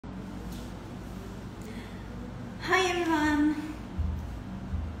Hi everyone.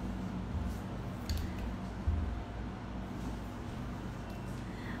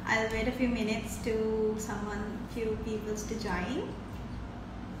 I'll wait a few minutes to few people to join.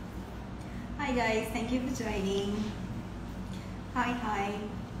 Hi guys, thank you for joining. Hi.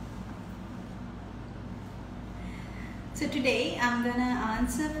 So today I'm gonna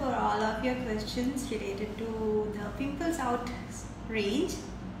answer for all of your questions related to the Pimples Out range.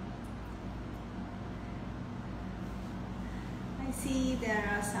 I see there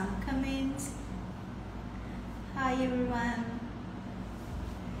are some comments. Hi everyone.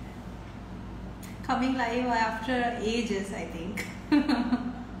 Coming live after ages, I think.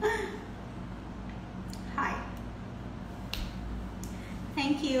 Hi.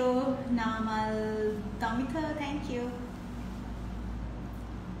 Thank you, Namal Damita. Thank you.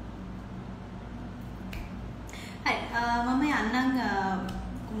 Hi. මම යන්නම්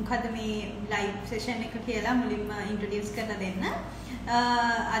මොකද මේ live session එක කියලා මුලින්ම introduce කරලා දෙන්න.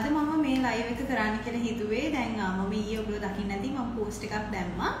 අද මම මේ live එක කරන්න කියලා හිතුවේ. දැන් මම ඊයේ ඔයගොල්ලෝ දකින්න ඇති මම post එකක්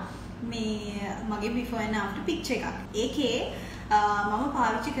දැම්මා. මේ මගේ before and after picture එකක්. ඒකේ මම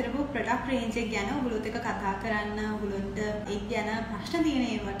පාවිච්චි කරපු product range එක ගැන ඔයගොල්ලොත් එක්ක කතා කරන්න, ඔයගොල්ලොන්ට ඒක ගැන ප්‍රශ්න තියෙන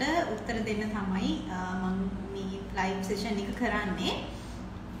ඒවට උත්තර දෙන්න තමයි මම මේ live session එක කරන්නේ.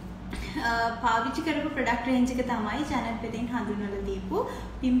 පාවිච්චි කරපු product range එක තමයි channel එකෙන් හඳුන්වලා දීපු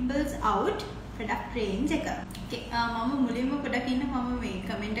Pimples Out product range එක. Okay, මම මුලින්ම පොඩක් ඉන්න මම මේ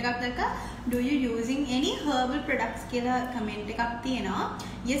comment එකක් දැක්කා. Do you using any herbal products කියලා comment එකක් තියෙනවා.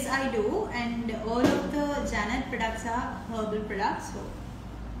 Yes, I do, and all of the Janet products are herbal products, so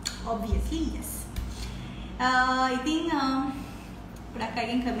obviously yes. I think පොඩක්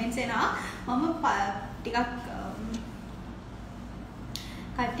අයගෙන් comments එනවා. මම ටිකක්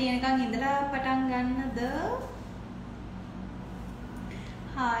කට්ටිය නිකන් ඉඳලා පටන් ගන්නද?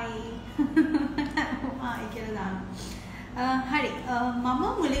 Hi. Hi කියලා දානවා. හරි. මම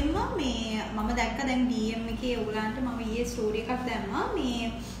මුලින්ම මම දැක්ක දැන් DM එකේ ඔයගලන්ට මම ඊයේ ස්ටෝරි එකක් දැම්මා.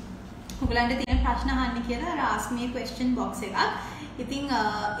 මේ ඔයගලන්ට තියෙන ප්‍රශ්න අහන්න කියලා ask me question box එකක්. ඉතින්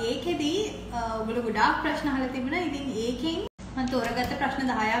ඒකෙදි ඔයගොල්ලෝ ගොඩාක් ප්‍රශ්න අහලා තිබුණා. ඉතින් ඒකෙන් මම තෝරගත්ත ප්‍රශ්න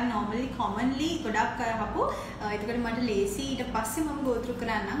 10ක් normally commonly ගොඩක් අය අහපු. ඒකට මට ලේසි ඊට පස්සේ මම go through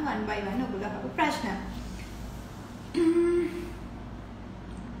කරන්නම් one by one ඔයගොල්ලෝ අහපු ප්‍රශ්න.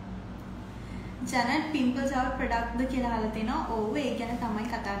 Janet Pimples Out product ද කියලා අහලා තිනවා. ඔව් ඒ ගැන තමයි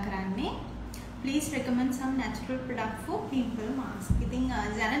කතා කරන්නේ. Please recommend some natural product for pimple mask. ඉතින්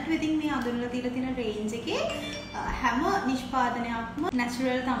Janet within මේ අඳුනලා තියලා තියෙන range එකේ හැම නිෂ්පාදනයක්ම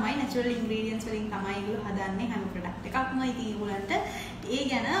natural තමයි, natural ingredients වලින් තමයි ඒගොල්ලෝ හදන්නේ හැම product එකක්ම. ඉතින් ඒගොල්ලන්ට ඒ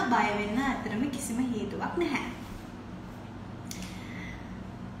ගැන බය වෙන්න ඇත්තටම කිසිම හේතුවක් නැහැ.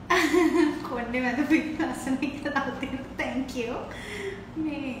 කොණ්ඩේ මැද පිටස්සන කියලා තියෙනවා. Thank you.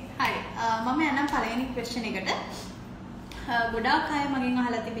 මේ හරි මම යනම් පළවෙනි question එකට. ගොඩාක් අය මගෙන්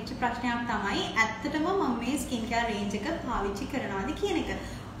අහලා තිබිච්ච ප්‍රශ්නයක් තමයි ඇත්තටම මම මේ skin care range එක පාවිච්චි කරනවාද කියන එක.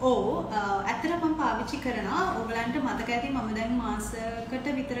 ඔව් ඇත්තටම මම පාවිච්චි කරනවා. ඔයගලන්ට මතක ඇති මම දැන් මාසයකට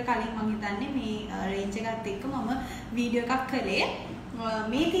විතර කලින් මම හිතන්නේ මේ range එකත් එක්ක මම වීඩියෝ එකක් කළේ.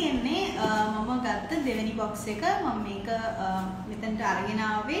 මේ තියෙන්නේ මම ගත්ත දෙවෙනි box එක. මම මේක මෙතනට අරගෙන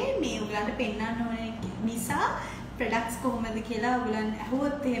ආවේ මේ ඔයගලන්ට පෙන්වන්න ඕනේ නිසා products කොහොමද කියලා ඔයගලන්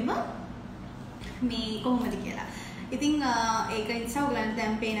අහුවොත් එහෙම මේ කොහොමද කියලා. ඉතින් ඒක නිසා ඔයගලන්ට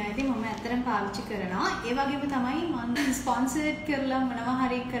දැන් පේනවා ඇති මම ඇත්තටම පාවිච්චි කරනවා. ඒ වගේම තමයි මම ස්පොන්සර්ඩ් කරලා මොනවා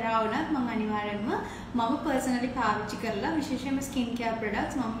හරි කරා වුණත් මම අනිවාර්යයෙන්ම මම පර්සනලි පාවිච්චි කරලා විශේෂයෙන්ම ස්කින් කෙයාර්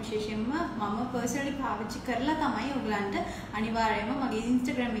ප්‍රොඩක්ට්ස් මම විශේෂයෙන්ම මම පර්සනලි පාවිච්චි කරලා තමයි ඔයගලන්ට අනිවාර්යයෙන්ම මගේ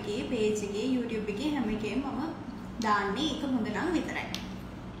Instagram එකේ, page එකේ, YouTube එකේ හැම එකේම මම දාන්නේ. ඒක හොඳ නම් විතරයි.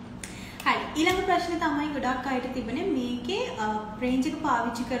 හරි ඊළඟ ප්‍රශ්නේ තමයි ගොඩක් අයට තිබුණේ මේකේ රේන්ජ් එක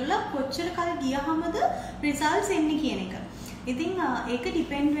පාවිච්චි කරලා කොච්චර කල් ගියාමද රිසල්ට්ස් එන්නේ කියන එක. ඉතින් ඒක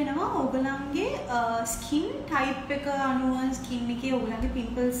ඩිපෙන්ඩ් වෙනවා ඔයගලන්ගේ ස්කින් ටයිප් එක අනුව ස්කින් එකේ ඔයගලන්ගේ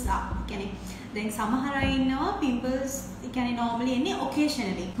පිම්පල්ස් කියන්නේ දැන් සමහර අය ඉන්නවා පිම්පල්ස් කියන්නේ normally එන්නේ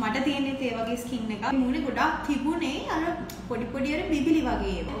occasionally. මට තියෙන්නේ ඒ වගේ ස්කින් එකක්. මූණේ ගොඩක් තිබුණේ අර පොඩි අර බිබිලි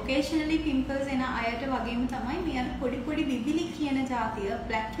වගේ ඒවා. occasionally pimples එන අයට වගේම තමයි මේ අර පොඩි බිබිලි කියන જાතිය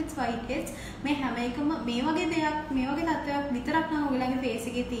black heads white heads මේ හැම එකම මේ වගේ දෙයක් මේ වගේ තත්ත්වයක් විතරක් නම් ඔයගලගේ face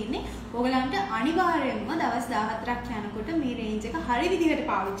එකේ තියෙන්නේ. ඔයගලන්ට අනිවාර්යයෙන්ම දවස් 14ක් යනකොට මේ range එක හරි විදිහට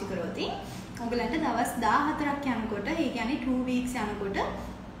පාවිච්චි කරොත් ඔයගලන්ට දවස් 14ක් යනකොට ඒ කියන්නේ 2 weeks යනකොට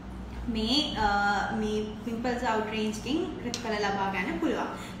මේ Pimples Out range එකෙන් ප්‍රතිඵල ලබා ගන්න පුළුවන්.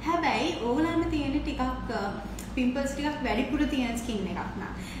 හැබැයි ඕගලන්ට තියෙන ටිකක් pimples ටිකක් වැඩිපුර තියෙන skin එකක් නා.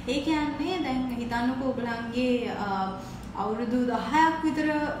 ඒ කියන්නේ දැන් හිතන්නකෝ ඔයගලන්ගේ අවුරුදු 10ක් විතර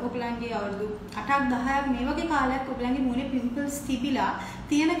ඔයගලන්ගේ අවුරුදු 8ක් 10ක් මේ වගේ කාලයක් ඔයගලන්ගේ මූණේ pimples තිබිලා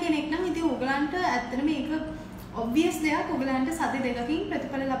තියෙන කෙනෙක් නම් ඉතින් ඔයගලන්ට ඇත්තටම මේක obvious දෙයක් ඔයගලන්ට සති දෙකකින්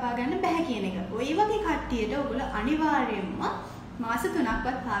ප්‍රතිඵල ලබා ගන්න බෑ කියන එක. ඔය වගේ කට්ටියට ඔයගොල්ලෝ අනිවාර්යයෙන්ම මාස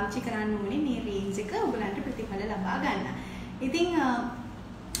 3ක්වත් පාවිච්චි කරන්න ඕනේ මේ රේන්ජ් එක ඔයගලන්ට ප්‍රතිඵල ලබා ගන්න. ඉතින්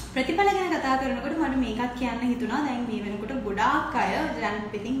ප්‍රතිඵල ගැන කතා කරනකොට මට මේකත් කියන්න හිතුණා. දැන් මේ වෙනකොට ගොඩාක් අය දැන්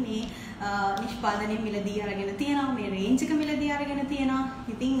ඉතින් මේ නිෂ්පාදනයේ මිලදී අරගෙන තියෙනවා, මේ රේන්ජ් එක මිලදී අරගෙන තියෙනවා.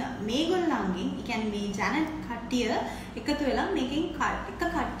 ඉතින් මේගොල්ලන්ගෙන්, ඒ කියන්නේ මේ ජනට් කට්ටිය එකතු වෙලා මේකෙන් එක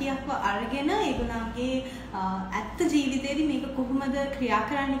කට්ටියක්ව අරගෙන ඒගොල්ලන්ගේ ඇත්ත ජීවිතේදී මේක කොහොමද ක්‍රියා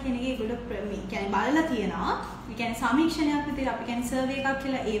කරන්න කියන එක ඒගොල්ලෝ මේ කියන්නේ බලලා තියෙනවා. ඒ කියන්නේ සමීක්ෂණයක් විදිහට අපි කියන්නේ සර්වේ එකක්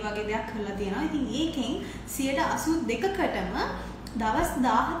කියලා ඒ වගේ දෙයක් කරලා තියෙනවා. ඉතින් ඒකෙන් 82%කටම දවස්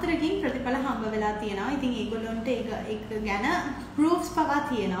 14කින් ප්‍රතිඵල හම්බ වෙලා තියෙනවා. ඉතින් ඒගොල්ලොන්ට ඒක ගැන ප්‍රූෆ්ස් පවා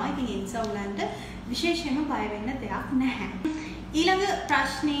තියෙනවා. ඉතින් ඒ නිසා උලන්ට විශේෂයෙන්ම බය වෙන්න දෙයක් නැහැ. ඊළඟ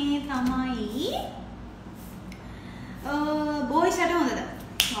ප්‍රශ්නේ තමයි බොයිස්ට හොඳද?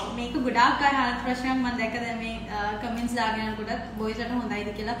 ඔව් මේක ගොඩාක් අය අහන ප්‍රශ්නයක්. මම දැක්ක දැන් මේ කමෙන්ට්ස් දාගෙන යනකොට බොයිස්ට හොඳයිද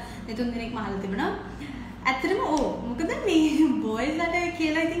කියලා දෙතුන් දෙනෙක්ම අහලා තිබුණා. ඇත්තටම ඔව්. මොකද මේ බොයිස්ලට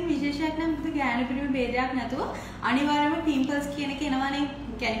කියලා ඉතින් විශේෂයක් නම් මොකද ගෑනු පිරිමි ભેදයක් නැතුව අනිවාර්යයෙන්ම පිම්පල්ස් කියන එක එනවනේ.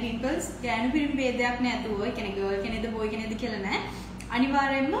 කියන්නේ පිම්පල්ස් ගෑනු පිරිමි ભેදයක් නැතුව, ඒ කියන්නේ ගර්ල් කෙනෙක්ද බොයි කෙනෙක්ද කියලා නෑ.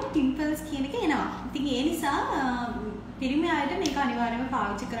 අනිවාර්යයෙන්ම පිම්පල්ස් කියන එක එනවා. ඉතින් ඒ නිසා පිරිමි අයට මේක අනිවාර්යයෙන්ම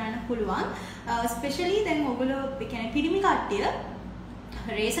පාවිච්චි කරන්න පුළුවන්. ස්පෙෂලි දැන් ඔයගොල්ලෝ ඒ කියන්නේ පිරිමි කට්ටිය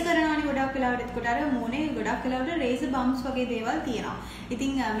රේස කරනවානේ ගොඩක් වෙලාවට. එතකොට අර මූණේ ගොඩක් වෙලාවට රේස බම්ස් වගේ දේවල් තියෙනවා.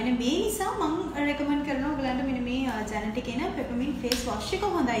 ඉතින් මෙන්න මේ නිසා මම රෙකමන්ඩ් කරනවා ඔයගලන්ට මෙන්න මේ ජැනටික් එන පෙපර්මින්ට් ෆේස් වොෂ් එක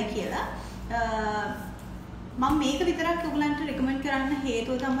හොඳයි කියලා. මම මේක විතරක් ඔයගලන්ට රෙකමන්ඩ් කරන්න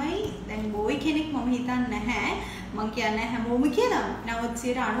හේතුව තමයි දැන් බොයි කෙනෙක් මම හිතන්නේ නැහැ. මම කියන්නේ හැමෝම කියලා. නමුත්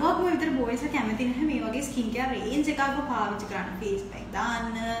 90%ක්ම විතර බොයිස්ලා කැමති නැහැ මේ වගේ ස්කින් කෙයාර් රේන්ජ් එකක් පාවිච්චි කරන්න. ෆේස් පැක්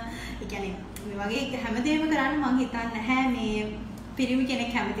දාන්න. ඒ කියන්නේ මේ වගේ හැමදේම කරන්න මම හිතන්නේ නැහැ මේ පිරිමි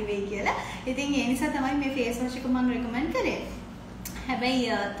කෙනෙක් කැමති වෙයි කියලා. ඉතින් ඒ නිසා තමයි මේ ෆේස් වොෂ් එක මම රෙකමන්ඩ් කරේ. හැබැයි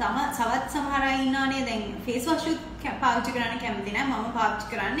තවත් සමහර අය ඉන්නවනේ දැන් ෆේස් වොෂ් පාවිච්චි කරන්න කැමති නැහැ. මම පාවිච්චි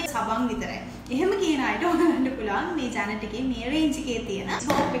කරන්නේ සබන් විතරයි. එහෙම කියන අයට ඔයගලන්ට පුළුවන් මේ ජැනටිකේ මේ රේන්ජ් එකේ තියෙන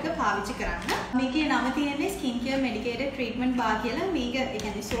සෝප් එක පාවිච්චි කරන්න. මේකේ නම තියෙන්නේ ස්කින් කෙයාර් මෙඩිකේටඩ් ට්‍රීට්මන්ට් බාර් කියලා. මේක ඒ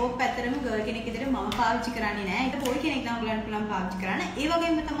කියන්නේ සෝප් ඇතරම ගර්ල් කෙනෙක් විදිහට මම පාවිච්චි කරන්නේ නැහැ. ඒක බොයි කෙනෙක් නම් ඔයගලන්ට පුළුවන් පාවිච්චි කරන්න. ඒ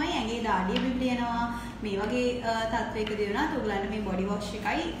වගේම තමයි ඇඟේ දාඩිය බිබ්ලියනවා. මේ වගේ තත්ත්වයකදී වුණාත් ඔයගලන්ට මේ බොඩි වොෂ්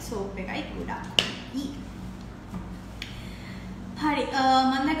එකයි සෝප් එකයි ගොඩක් හරි.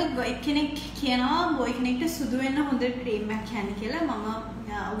 මම දැක්ක කෙනෙක් කියනවා බොයි කෙනෙක්ට සුදු වෙන්න හොඳ ක්‍රීම් එකක් කියන්නේ කියලා. මම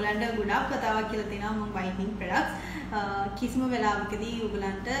ඔයගලන්ට ගොඩාක් කතාවක් කියලා තියෙනවා මම වයිටනින් ප්‍රොඩක්ට්ස් කිසිම වෙලාවකදී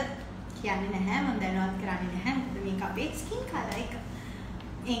ඔයගලන්ට කියන්නේ නැහැ. මම දැනුවත් කරන්නේ නැහැ. මොකද මේක අපේ ස්කින් කලර් එක.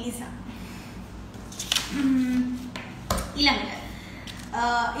 ඒ නිසා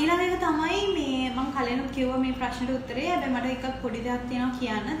ඊළඟට එක තමයි මේ මම කලිනුත් කිව්වා මේ ප්‍රශ්නෙට උත්තරේ. හැබැයි මට එකක් පොඩි දෙයක් තියෙනවා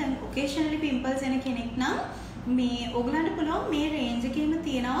කියන්න. දැන් ඔකේෂනලි පිම්පල්ස් එන කෙනෙක් නම් මේ ඔයගලන්ට පුළුවන් මේ රේන්ජ් එකේම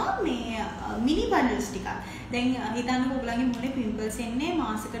තියෙනවා මේ මිනි බන්ඩල්ස් ටිකක්. දැන් හිතන්නකෝ ඔයගලන්ගේ මොනේ පිම්පල්ස් එන්නේ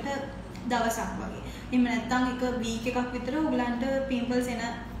මාසෙකට දවසක් වගේ. එහෙම නැත්නම් එක වීක් එකක් විතර ඔයගලන්ට පිම්පල්ස්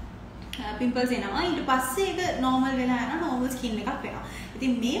එනවා. ඊට පස්සේ ඒක නෝමල් වෙලා යනවා. නෝමල් ස්කින් එකක් වෙනවා.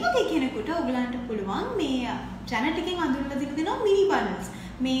 ඉතින් මේ වගේ කෙනෙකුට ඔයගලන්ට පුළුවන් මේ ජැනටිකෙන් අඳුරලා දීලා දෙනවා මිනි බන්ඩල්ස්.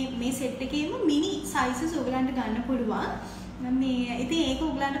 මේ සෙට් එකේම මිනි සයිසස් ඔයගලන්ට ගන්න පුළුවන්. මේ ඉතින් ඒක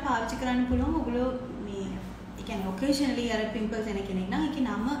ඔයගලන්ට පාවිච්චි කරන්න පුළුවන්. ඔයගොල්ලෝ මේ ඒ කියන්නේ ඔකේෂනලි අර පිම්පල්ස් එන කෙනෙක් නම් ඒකේ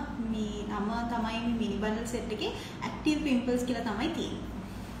නම තමයි මේ මිනි බන්ඩල් සෙට් එකේ ඇක්ටිව් පිම්පල්ස් කියලා තමයි තියෙන්නේ.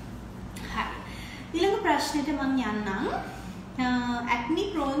 හරි. ඊළඟ ප්‍රශ්නෙට මම යන්නම්. ඇක්නි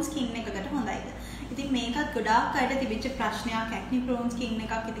ප්‍රෝන් ස්කින් එකකට හොඳයිද? ඉතින් මේකත් ගොඩාක් අයට තිබිච්ච ප්‍රශ්නයක්. ඇක්නි ප්‍රෝන් ස්කින්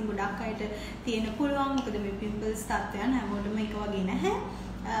එකක් ඉතින් ගොඩාක් අයට තියෙන පුළුවන්. මොකද මේ පිම්පල්ස් තත්ත්වයන් හැමෝටම එක වගේ නැහැ.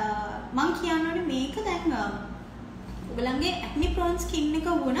 මම කියන්නෝනේ මේක දැන් ඔයගලන්ගේ ඇක්නි ප්‍රෝන් ස්කින් එක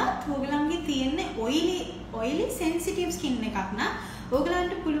වුණත් ඔයගලන්ගේ තියෙන්නේ ඔයිලි සෙන්සිටිව් ස්කින් එකක් නම්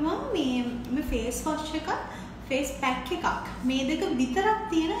ඔයගලන්ට පුළුවන් මේ ෆේස් වොෂ් එකක් ෆේස් පැක් එකක් මේ දෙක විතරක්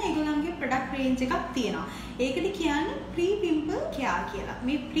තියෙන ඒගොල්ලන්ගේ ප්‍රොඩක්ට් රේන්ජ් එකක් තියෙනවා. ඒකට කියන්නේ ප්‍රී පිම්පල් කෙයාර් කියලා.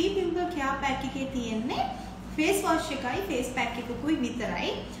 මේ ප්‍රී පිම්පල් කෙයාර් පැක් එකේ තියෙන්නේ ෆේස් වොෂ් එකයි ෆේස් පැක් එකකුයි විතරයි.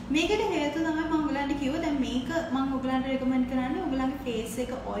 මේකට හේතුව තමයි මම ඔයගලන්ට කිව්වා දැන් මේක මම ඔයගලන්ට රෙකමන්ඩ් කරන්නේ ඔයගලන්ගේ ෆේස්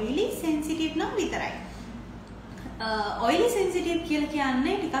එක ඔයිලි සෙන්සිටිව් නම් විතරයි. ඔයිලි සෙන්සිටිව් කියලා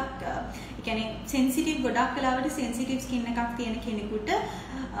කියන්නේ ටිකක් ඒ කියන්නේ සෙන්සිටිව් ගොඩක් වෙලාවට සෙන්සිටිව් ස්කින් එකක් තියෙන කෙනෙකුට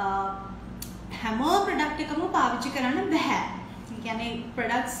හැම ප්‍රොඩක්ට් එකම පාවිච්චි කරන්න බෑ. ඒ කියන්නේ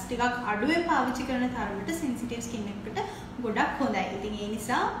ප්‍රොඩක්ට්ස් ටිකක් අඩුවෙන් පාවිච්චි කරන තරමට සෙන්සිටිව් ස්කින් එකකට ගොඩක් හොඳයි. ඉතින් ඒ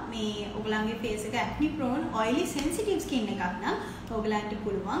නිසා මේ ඔයගලන්ගේ ෆේස් එක ඇක්නි ප්‍රෝන් ඔයිලි සෙන්සිටිව් ස්කින් එකක් නම් ඔයගලන්ට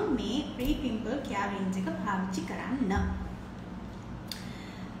පුළුවන් මේ ප්‍රී පිම්පල් කෙයාර් රේන්ජ් එක පාවිච්චි කරන්න.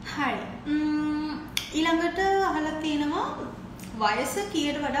 හරි. ඊළඟට අහලා තියෙනවා වයස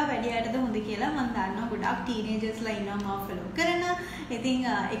කීයට වඩා වැඩි අයටද හොඳ කියලා මම දන්නවා ගොඩක් ටීනේජර්ස්ලා ඉන්නවා මාව ෆලෝ කරන. ඉතින්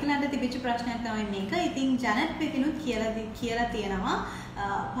ඒකලන්ට තිබිච්ච ප්‍රශ්නයක් තමයි මේක. ඉතින් ජනට් පිටිනුත් කියලා තියෙනවා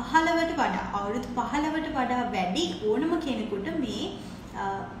 15ට වඩා අවුරුදු 15ට වඩා වැඩි ඕනම කෙනෙකුට මේ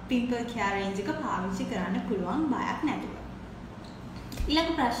පිම්පල් කෙයාර් රේන්ජ් එක පාවිච්චි කරන්න පුළුවන් බයක් නැතුව.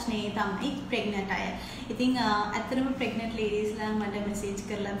 ඊළඟ ප්‍රශ්නේ තමයි ප්‍රෙග්නන්ට් අය. ඉතින් ඇත්තටම ප්‍රෙග්නන්ට් ලේඩීස්ලා මට මෙසේජ්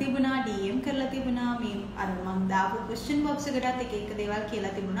කරලා තිබුණා, DM කරලා තිබුණා. මේ අර මම දාපු ක්වෙස්චන් බොක්ස් එකටත් එක දේවල්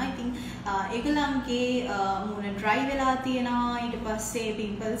කියලා තිබුණා. ඉතින් ඒගොල්ලන්ගේ මූණ ඩ්‍රයි වෙලා තියෙනවා. ඊට පස්සේ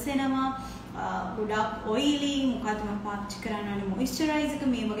පිම්පල්ස් එනවා. ගොඩක් ඔයිලි, මොකද මම පාවිච්චි කරන්න ඕනේ මොයිස්චරයිසර් එක,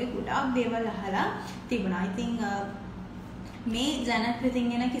 මේ වගේ ගොඩක් දේවල් අහලා තිබුණා. ඉතින් මේ ජනට්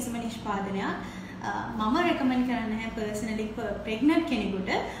පිටින් එන කිසිම නිෂ්පාදනයක් මම රෙකමන්ඩ් කරන්නේ නැහැ පර්සනලි ප්‍රෙග්නන්ට් කෙනෙකුට.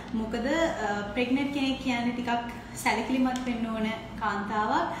 මොකද ප්‍රෙග්නන්ට් කෙනෙක් කියන්නේ ටිකක් සැලකිලිමත් වෙන්න ඕන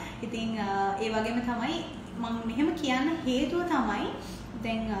කාන්තාවක්. ඉතින් ඒ වගේම තමයි මම මෙහෙම කියන්න හේතුව තමයි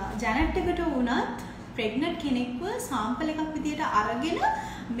දැන් ජනට් එකට වුණත් ප්‍රෙග්නන්ට් කෙනෙක්ව සාම්පල් එකක් විදියට අරගෙන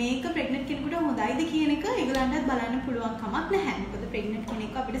මේක ප්‍රෙග්නන්ට් කෙනෙකුට හොඳයිද කියන එක ඒගොල්ලන්ටත් බලන්න පුළුවන් කමක් නැහැ. මොකද ප්‍රෙග්නන්ට්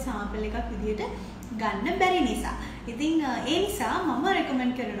කෙනෙක්ව අපිට සාම්පල් එකක් විදියට ගන්න බැරි නිසා. ඉතින් ඒ නිසා මම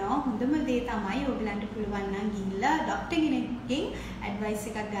රෙකමන්ඩ් කරනවා හොඳම දේ තමයි ඔයගලන්ට පුළුවන් නම් ගිහිල්ලා ડોක්ටර් කෙනෙක්ගෙන් ඇඩ්වයිස්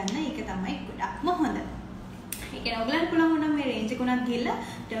එකක් ගන්න. ඒක තමයි ගොඩක්ම හොඳ. ඒ කියන්නේ ඔයගලන්ට පුළුවන් වුණා මේ රේන්ජ් එක උනත් ගිහිල්ලා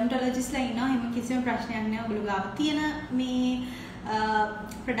ඩර්මටොලොජිස්ට්ලා ඉන්නවා. එහෙම කිසිම ප්‍රශ්නයක් නෑ. ඔයගොල්ලෝ ගාව තියෙන මේ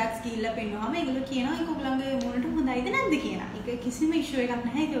ප්‍රොඩක්ට්ස් ගිහිල්ලා පෙන්නුවාම ඒගොල්ලෝ කියනවා ඒක ඔයගලන්ගේ මූණට හොඳයිද නැද්ද කියලා. ඒක කිසිම ඉෂුව එකක්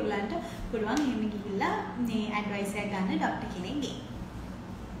නැහැ. ඒක ඔයගලන්ට පුළුවන් එහෙම ගිහිල්ලා මේ ඇඩ්වයිස් එකක් ගන්න ડોක්ටර් කෙනෙක්ගෙන්.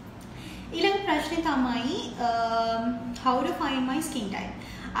 ඊළඟ ප්‍රශ්නේ තමයි how to find my skin type.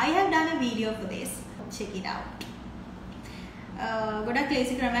 I have done a video for this. Check it out. ගොඩක්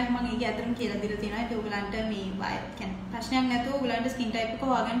ලේසි ක්‍රමයක් මම ඒකේ අතරම කියලා දීලා තියෙනවා. ඒක ඔයගලන්ට මේ කියන්නේ ප්‍රශ්නයක් නැතුව ඔයගලන්ට ස්කින් ටයිප් එක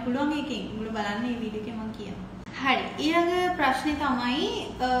හොයාගන්න පුළුවන් එකෙන්. ඔයගොල්ලෝ බලන්න මේ වීඩියෝ එකේ මම කියනවා. හරි. ඊළඟ ප්‍රශ්නේ තමයි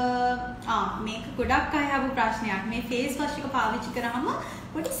මේක ගොඩක් අය අහපු ප්‍රශ්නයක්. මේ ෆේස් වොෂ් එක පාවිච්චි කරාම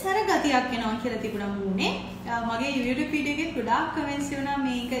පොඩි සැර ගතියක් එනවා කියලා තිබුණා මූණේ. මගේ YouTube වීඩියෝ එකේ ගොඩාක් කමෙන්ට්ස් එනවා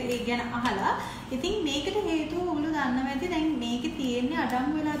මේක ඒ ගැන අහලා. ඉතින් මේකට හේතුව ඔයගොල්ලෝ දන්නවා ඇති දැන් මේකේ තියෙන්නේ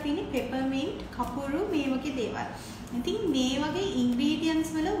අඩංගු වෙලා තියෙන්නේ peppermint, කපුරු මේ වගේ දේවල්. ඉතින් මේ වගේ ingredients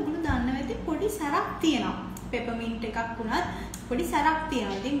වල ඔයගොල්ලෝ දන්නවා ඇති පොඩි සැරක් තියෙනවා. peppermint එකක් වුණත් පොඩි සැරක්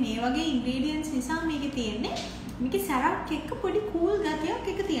තියෙනවා. ඉතින් මේ වගේ ingredients නිසා මේකේ තියෙන්නේ මේකේ සැරක් එක්ක පොඩි cool ගතියක්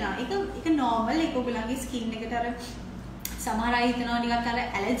එක තියෙනවා. ඒක normal ඒක ඔයගොල්ලන්ගේ skin එකට අර සමහර අය හිතනවා නිකන් අර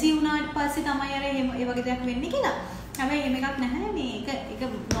ඇලර්ජි වුණාට පස්සේ තමයි අර ඒ වගේ දෙයක් වෙන්නේ කියලා. හැබැයි එහෙම එකක් නැහැ. මේක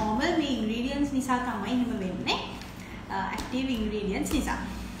normal මේ ingredients නිසා තමයි එහෙම වෙන්නේ. Active ingredients නිසා.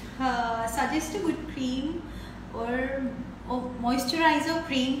 Suggest a good cream or moisturizer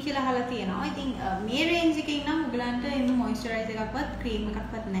cream කියලා අහලා තියෙනවා. ඉතින් මේ range එකේ නම් ඔයගලන්ට එහෙම moisturizer එකක්වත් cream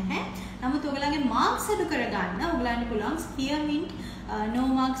එකක්වත් නැහැ. නමුත් ඔයගලගේ marks අඩු කරගන්න ඔයගලන්ට පුළුවන් spearmint no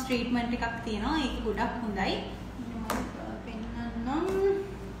marks treatment එකක් තියෙනවා. ඒක ගොඩක් හොඳයි.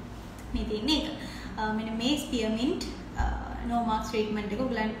 මේ තියෙන්නේ එක. මෙන්න මේ spearmint no marks treatment එක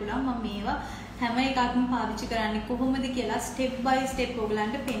ඔයගලන්ට පුළුවන්. මම මේවා හැම එකක්ම පාවිච්චි කරන්නේ කොහොමද කියලා step by step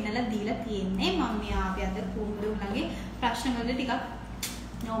ඔයගලන්ට පෙන්නලා දීලා තියෙන්නේ. මම මේ ආවේ අද කොහොමද ඔයගලගේ ප්‍රශ්න වලට ටිකක්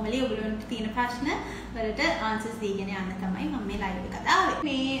normally ඔයගලන්ට තියෙන ප්‍රශ්න වලට answers දීගෙන යන්න තමයි මම මේ live එක දාවේ.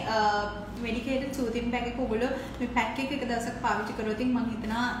 මේ medicated soothing pack එක ඔයගොල්ලෝ මේ pack එක දවසක් පාවිච්චි කරොත් මම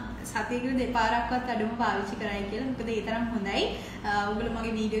හිතනවා සතියකට දෙපාරක්වත් අඩුම පාවිච්චි කරයි කියලා. මොකද ඒ තරම් හොඳයි. ඔයගොල්ලෝ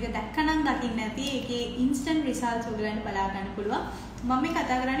මගේ වීඩියෝ එක දැක්කනම් දකින්න ඇති. ඒකේ instant results ඔයගලන්ට බලා ගන්න පුළුවන්. මම මේ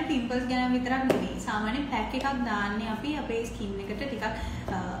කතා කරන්නේ pimples ගැන විතරක් නෙමෙයි. සාමාන්‍ය pack එකක් දාන්නේ අපි අපේ skin එකට ටිකක්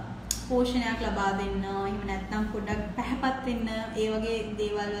පෝෂණයක් ලබා දෙන්න, එහෙම නැත්නම් පොඩ්ඩක් පැහැපත් වෙන්න, ඒ වගේ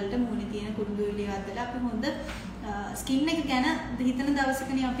දේවල් වලට මුහුණේ තියෙන කුරුදු විලියවත් වල අපි හොඳ ස්කින් එක ගැන හිතන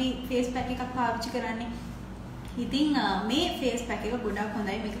දවසකනේ අපි ෆේස් පැක් එකක් පාවිච්චි කරන්නේ. ඉතින් මේ ෆේස් පැක් එක ගොඩක්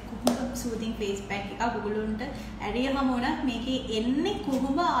හොඳයි. මේක කොහොමද සූතින් ෆේස් පැක් එකක් ඔයගොල්ලන්ට ඇරියම උනත් මේකේ එන්නේ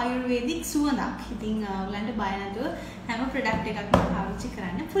කොහොම ආයුර්වේදික් සුවඳක්. ඉතින් ඔයගලන්ට බය නැතුව හැම ප්‍රොඩක්ට් එකක්ම පාවිච්චි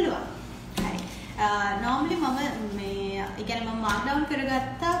කරන්න පුළුවන්. හරි. normally මම මේ ඒ කියන්නේ මම mark down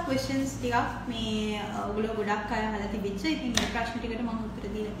කරගත්ත questions ටිකක් මේ ඔයගොල්ලෝ ගොඩක් අය අහලා තිබිච්ච. ඉතින් මේ ප්‍රශ්න ටිකට මම උත්තර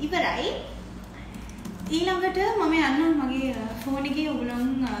දීලා ඉවරයි. ඊළඟට මම යන්න මගේ ෆෝන් එකේ ඔයගොල්ලන්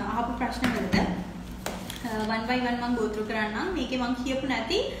අහපු ප්‍රශ්න වලට one by one මම go through කරන්නම්. මේකේ මම කියපු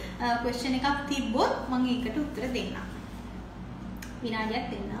නැති question එකක් තිබ්බොත් මම ඒකට උත්තර දෙන්නම්. විනාඩියක්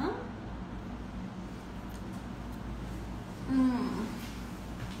දෙන්න.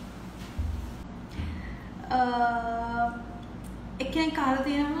 එකෙන් කාලා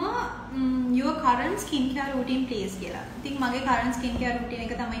තියෙනවා your current skincare routine please කියලා. ඉතින් මගේ current skincare routine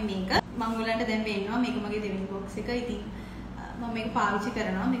එක තමයි මේක. මම ඔයගලන්ට දැන් වෙන්නවා මේක මගේ දෙවෙනි box එක. ඉතින් මම මේක පාවිච්චි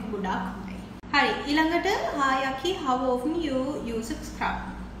කරනවා. මේක ගොඩාක් හොඳයි. හරි ඊළඟට hi Aki, how often you use a scrub?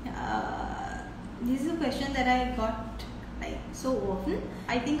 This is a question that I got like so often.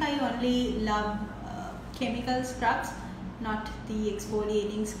 I think I only love chemical scrubs, not the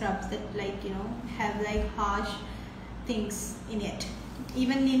exfoliating scrubs that have like harsh things in it.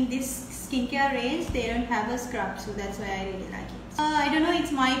 Even in this skincare range they don't have a scrub, so that's why I really like it. I don't know,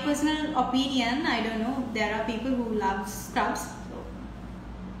 it's my personal opinion. I don't know, there are people who love scrubs. So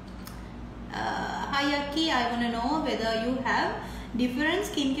hi Aki, I want to know whether you have different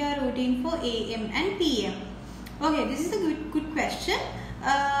skincare routine for AM and PM. Okay, this is a good question.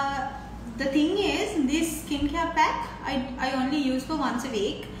 The thing is, this skincare pack I only use for once a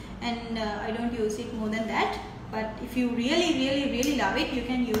week, and I don't use it more than that. But if you really love it, you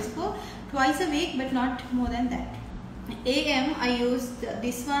can use for twice a week, but not more than that. AM I use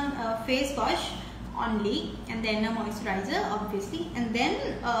this one face wash only, and then a moisturizer obviously, and then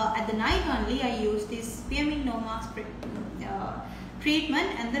at the night only I use this Spearmint No Mask treatment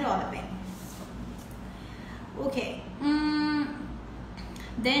and the roller pen. Okay.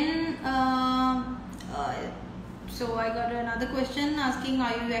 Then so I got another question asking,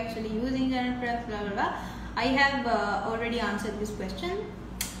 are you actually using general products, blah blah blah. I have already answered this question,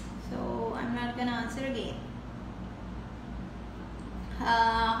 so I'm not gonna answer again.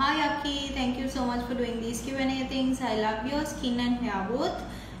 Hi Aki, thank you so much for doing these Q&A things. I love your skin and hair both.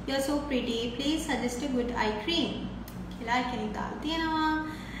 You're so pretty. Please suggest a good eye cream.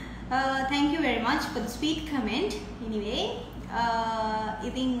 Thank you very much for the sweet comment. Anyway,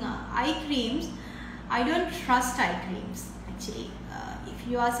 eating eye creams, I don't trust eye creams actually. If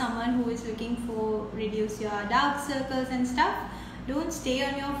you are someone who is looking for reduce your dark circles and stuff, don't stay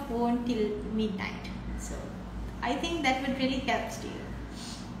on your phone till midnight. So I think that would really help you.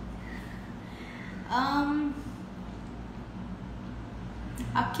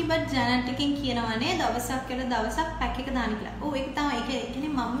 Aki but Janet එකෙන් කියනවානේ දවසක් කියලා දවසක් pack එක දාන්න කියලා. ඔව් ඒක තමයි. ඒ කියන්නේ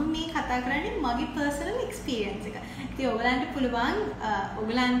මම මේ කතා කරන්නේ මගේ personal experience එක. ඉතින් ඔයගලන්ට පුළුවන්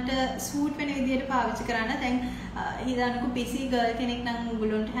ඔයගලන්ට සූට් වෙන විදිහට පාවිච්චි කරන්න. දැන් හිතන්නකෝ busy girl කෙනෙක් නම්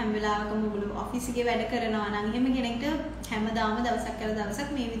ඔයගලන්ට හැම වෙලාවකම ඔයගොල්ලෝ ඔෆිස් එකේ වැඩ කරනවා නම් එහෙම කෙනෙක්ට හැමදාම දවසක් කියලා දවසක්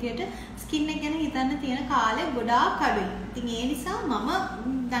මේ විදිහට ස්කින් එක ගැන හිතන්න තියෙන කාලය ගොඩාක් අඩුයි. ඉතින් ඒ නිසා මම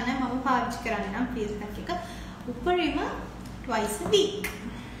දන්නේ මම පාවිච්චි කරන්නේ නම් face pack එක උපරිම twice a week.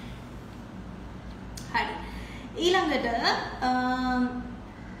 හරි ඊළඟට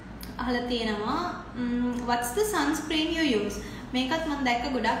අහලා තියෙනවා what's the sunscreen you use? මේකත් මම දැක්ක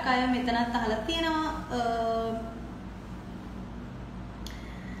ගොඩක් අය මෙතනත් අහලා තියෙනවා.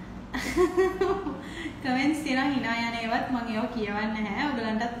 කමෙන්ට්ස් තියෙනවා hina යන ඒවත් මම ඒව කියවන්නේ නැහැ.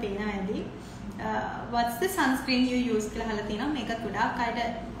 ඔයගලන්ටත් පේනවා ඇති. What's the sunscreen you use කියලා අහලා තියෙනවා. මේකත් ගොඩක්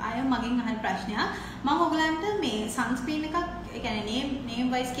අය මගෙන් අහන ප්‍රශ්නයක්. මම ඔයගලන්ට මේ sunscreen එකක් ඒ කියන්නේ name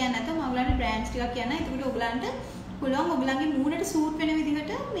wise කියන්නේ නැතුව මම ඔයගලන්ට brands ටිකක් කියන්න. ඒකට ඔයගලන්ට පුළුවන් ඔයගලන්ගේ මූණට suit වෙන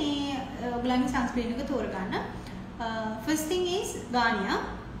විදිහට මේ ඔයගලන්ගේ sunscreen එක තෝරගන්න. First thing is Garnier,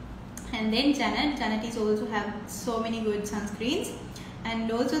 and then Janet is also have so many good sunscreens,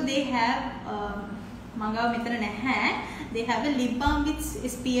 and also they have මගාව මෙතන නැහැ. They have a lip balm with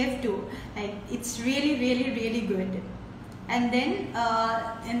SPF 2. Like it's really good. And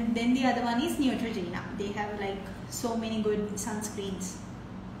then the other one is Neutrogena. They have like so many good sunscreens.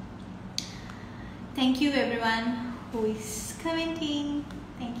 Thank you everyone who is commenting.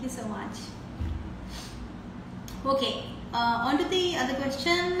 Thank you so much. Okay, on to the other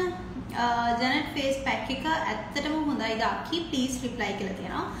question. Janet face pack එක ඇත්තටම හොඳයිද Aki? Please reply කියලා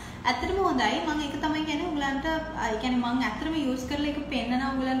තියෙනවා. ඇත්තටම හොඳයි. මම ඒක තමයි කියන්නේ ඔයගලන්ට ඒ කියන්නේ මම ඇත්තටම use කරලා ඒක පෙන්නනවා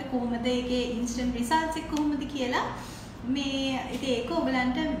ඔයගලන්ට කොහොමද ඒකේ instant results එක කොහොමද කියලා. මේ ඉතින් ඒක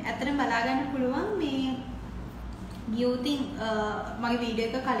ඔයගලන්ට ඇත්තටම බලා ගන්න පුළුවන්. මේ ගියොතින් මගේ වීඩියෝ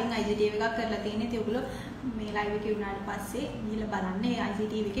එක කලින් IGTV එකක් කරලා තියෙනවා. ඉතින් ඔයගොල්ලෝ මේ live එකේ වුණාට පස්සේ ගිහලා බලන්න. ඒ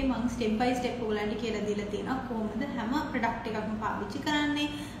IGTV එකේ මම step by step ඔයගලන්ට කියලා දීලා තියෙනවා කොහොමද හැම product එකක්ම පාවිච්චි කරන්නේ,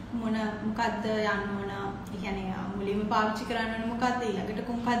 මොකද්ද යන්න ඕන, ඒ කියන්නේ මුලින්ම පාවිච්චි කරන්න ඕන මොකද්ද, ඊළඟට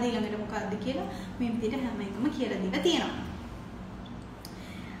මොකද්ද කියලා මේ විදිහට හැම එකම කියලා දීලා තියෙනවා.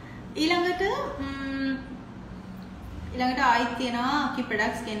 ඊළඟට ආයෙත් තියෙනවා Aki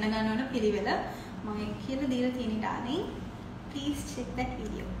products ගෙන්න ගන්න ඕන පිළිවෙල. මම ඒක කියලා දීලා තියෙන darling. Please check that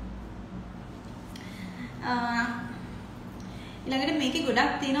video. ඊළඟට මේකේ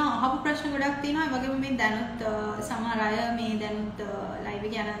ගොඩක් තියෙනවා අහපු ප්‍රශ්න ගොඩක් තියෙනවා. ඒ වගේම මේ දැනුත් සමහර අය මේ දැනුත් live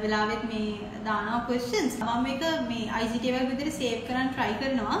එක යන වෙලාවෙත් මේ දානවා questions. මම මේක මේ IGTV එක විදිහට save කරන් try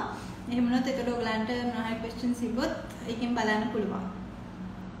කරනවා. එහෙම වුණොත් ඒකට ඔයගලන්ට මොනවා questions තිබ්බොත් ඒකෙන් බලන්න පුළුවන්.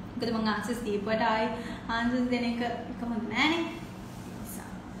 මොකද මම answers දීපුවට ආයි answers දෙන එක හොඳ නෑනේ.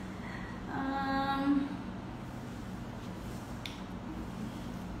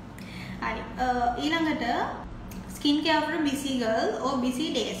 හරි ඊළඟට skin care for busy girl or busy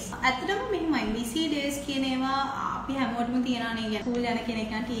days. ඇත්තටම මෙහෙමයි busy days කියන ඒවා අපි හැමෝටම තියනවානේ. කියන්නේ ස්කූල් යන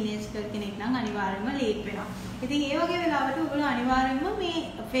කෙනෙක් නම් ටීනේජ් කෙනෙක් නම් අනිවාර්යයෙන්ම ලේට් වෙනවා. ඉතින් ඒ වගේ වෙලාවට ඔයගොල්ලෝ අනිවාර්යයෙන්ම මේ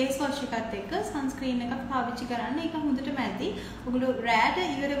ෆේස් වොෂ් එකත් එක්ක සන්ස්ක්‍රීන් එකක් පාවිච්චි කරන්න. ඒක හොඳටම ඇති. ඔයගොල්ලෝ රැට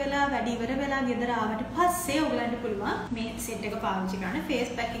ඉවර වෙලා වැඩි ඉවර වෙලා ගෙදර ආවට පස්සේ ඔයගලන්ට පුළුවන් මේ සෙට් එක පාවිච්චි කරන්න.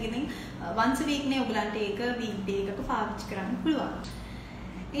 ෆේස් පැක් එකකින් once a week නේ ඔයගලන්ට ඒක week day එකක පාවිච්චි කරන්න පුළුවන්.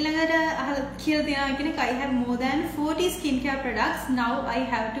 ඊළඟට අහලා කියලා තියෙනවා කෙනෙක් I have more than 40 skincare products. Now I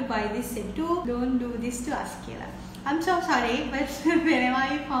have to buy this set too. Don't do this to us කියලා. I'm so sorry, but whenever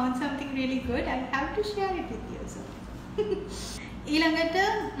I found something really good, I have to share it with you. So. ඊළඟට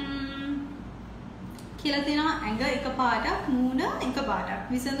කියලා තියෙනවා ඇඟ එකපාරටක් මූණ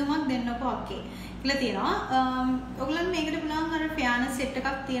එකපාරටක් විසඳුමක් දෙන්නකෝ ඔකේ කියලා තියෙනවා. ඔයගොල්ලන් මේකට පුළුවන් අර ෆෙයානස් සෙට්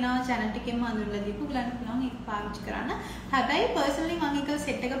එකක් තියෙනවා channel එකෙන්ම අඳුරලා දීපු ඔයගොල්ලන්ට පුළුවන් ඒක පාවිච්චි කරන්න. හැබැයි personally මම ඒක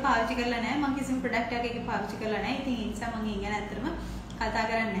සෙට් එක පාවිච්චි කරලා නැහැ. මම කිසිම product එකක් ඒක පාවිච්චි කරලා නැහැ. ඉතින් ඒ නිසා මම ඒක ගැන ඇත්තටම කතා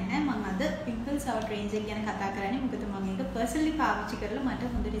කරන්නේ නැහැ. මම අද pimples out range එක ගැන කතා කරන්නේ. මොකද මම ඒක personally පාවිච්චි කරලා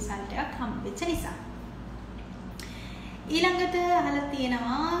මට හොඳ result එකක් හම්බෙච්ච නිසා. ඊළඟට අහලා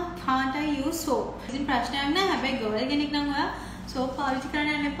තියෙනවා can't I use soap? ඉතින් ප්‍රශ්නයක් නැහැ. හැබැයි girl කෙනෙක් නම් ඔයා soap පාවිච්චි කරන්න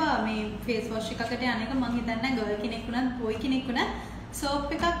යන්න එපා. මේ face wash එකකට යන එක මම හිතන්නේ girl කෙනෙක් වුණත් boy කෙනෙක් වුණත්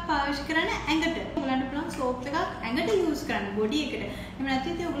soap එකක් පාවිච්චි කරන්න ඇඟට. ඔයගලන්ට පුළුවන් soap එකක් ඇඟට use කරන්න body එකට. එහෙම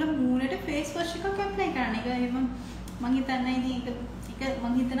නැත්නම් ඉතින් ඔයගොල්ලෝ මූණට face wash එකක් apply කරන්න. ඒක එහෙම මම හිතන්නේ ඉතින් ඒක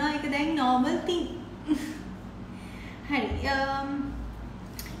මම හිතනවා ඒක දැන් normal thing. හරි.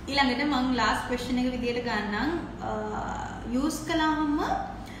 ඊළඟට මම last question එක විදියට ගන්නම්. use කළාම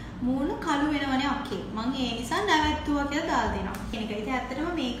මූණ කළු වෙනවනේ ඔකේ. මම ඒ නිසා නැවැත්තුවා කියලා දාලා දෙනවා. කියන එක. ඉතින් ඇත්තටම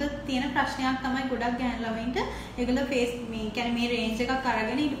මේක තියෙන ප්‍රශ්නයක් තමයි ගොඩක් ගෑනු ළමයින්ට. ඒගොල්ලෝ face මේ කියන්නේ මේ range එකක්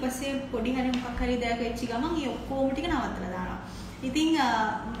අරගෙන ඊට පස්සේ පොඩි හරි මොකක් හරි දෙයක් වෙච්ච ගමන් ඒ ඔක්කොම ටික නවත්තලා දානවා. ඉතින්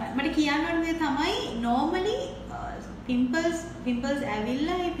මට කියන්න ඕනේ තමයි normally pimples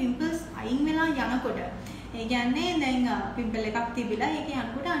ඇවිල්ලා ඒ pimples අයින් වෙලා යනකොට ඒ කියන්නේ දැන් pimple එකක් තිබිලා ඒක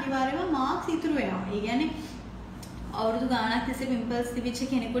යනකොට අනිවාර්යයෙන්ම marks ඉතුරු වෙනවා. ඒ කියන්නේ අවුරුදු ගාණක් තිස්සේ pimples තිබිච්ච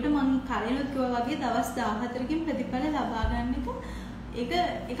කෙනෙකුට මම කලිනුත් කිව්වා වගේ දවස් 14කින් ප්‍රතිඵල ලබා ගන්න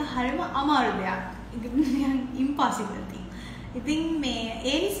එක හරිම අමාරු දෙයක්. impossible thing. ඉතින් මේ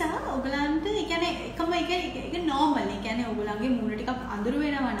ඒ නිසා ඔයගලන්ට ඒ කියන්නේ එකම ඒක normal. ඒ කියන්නේ ඔයගලන්ගේ මූණ ටිකක් අඳුර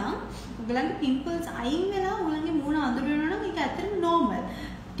වෙනවා නම් ඔයගලන්ගේ pimples අයින් වෙලා ඔයගලන්ගේ මූණ අඳුර වෙනවා නම් ඒක ඇත්තටම normal.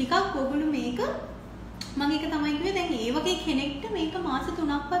 ටිකක් ඔයගොල්ලෝ මේක මම ඒක තමයි කිව්වේ දැන් ඒ වගේ කෙනෙක්ට මේක මාස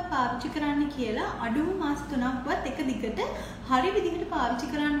 3ක්වත් පාවිච්චි කරන්න කියලා අඩුම මාස 3ක්වත් එක දිගට හරි විදිහට පාවිච්චි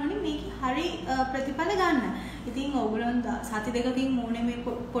කරන්න ඕනේ මේකේ හරි ප්‍රතිඵල ගන්න. ඉතින් ඕගොල්ලෝ සති දෙකකින් මූණේ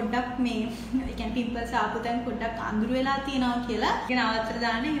මේ පොඩ්ඩක් මේ ඒ කියන්නේ pimples ආපු තැන් පොඩ්ඩක් අඳුර වෙලා තියෙනවා කියලා ඒක නවත්තර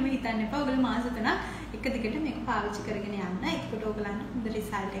දාන්න එහෙම හිතන්න එපා. ඔයගොල්ලෝ මාස 3ක් එක දිගට මේක පාවිච්චි කරගෙන යන්න. ඒකට ඔයගොල්ලන්ට හොඳ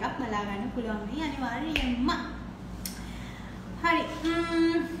රිසල්ට් එකක් බලා ගන්න පුළුවන් වෙයි අනිවාර්යයෙන්ම. හරි.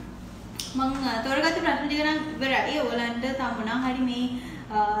 මම තෝරගත්ත ප්‍රශ්න ටික නම් ඉවරයි. ඔයගලන්ට තව මොනවා හරි මේ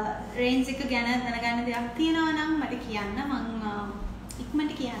රේන්ජ් එක ගැන දැනගන්න දෙයක් තියෙනවා නම් මට කියන්න. මම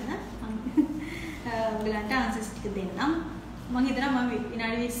ඉක්මනට කියන්න. මම ඔයගලන්ට ආන්සර්ස් ටික දෙන්නම්. මම හිතනවා මම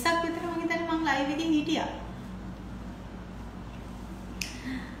විනාඩි 20ක් විතර මම හිතන්නේ මම ලයිව් එකේ හිටියා.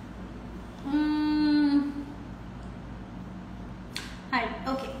 හරි.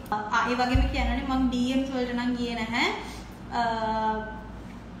 ඕකේ. ඒ වගේම කියන්නනේ මම DMs වලට නම් ගියේ නැහැ.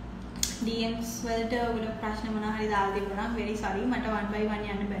 DMs වලට ඔයගොල්ලෝ ප්‍රශ්න මොනවා හරි දාලා තිබුණා නම් very sorry මට 1 by 1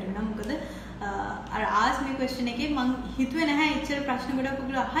 යන්න බැරි වුණා. මොකද අර ask me question එකේ මම හිතුවේ නැහැ එච්චර ප්‍රශ්න ගොඩක්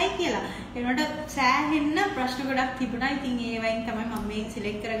ඔයගොල්ලෝ අහයි කියලා. ඒ වුණාට සෑහෙන්න ප්‍රශ්න ගොඩක් තිබුණා. ඉතින් ඒ වයින් තමයි මම මේ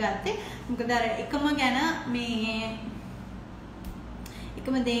සිලෙක්ට් කරගත්තේ. මොකද අර එකම ගැන මේ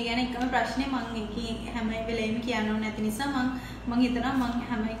එකම දේ ගැන එකම ප්‍රශ්නේ මම හැම වෙලෙම කියන්න ඕනේ නැති නිසා මම හිතනවා මම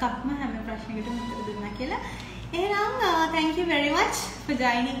හැම ප්‍රශ්නයකටම උත්තර දුන්නා කියලා. Thank you very much for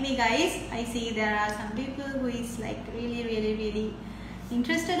joining me, guys. I see there are some people who is like really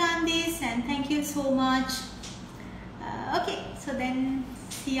interested on this, and thank you so much. Okay, so then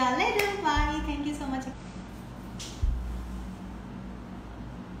see y'all later. Bye. Thank you so much.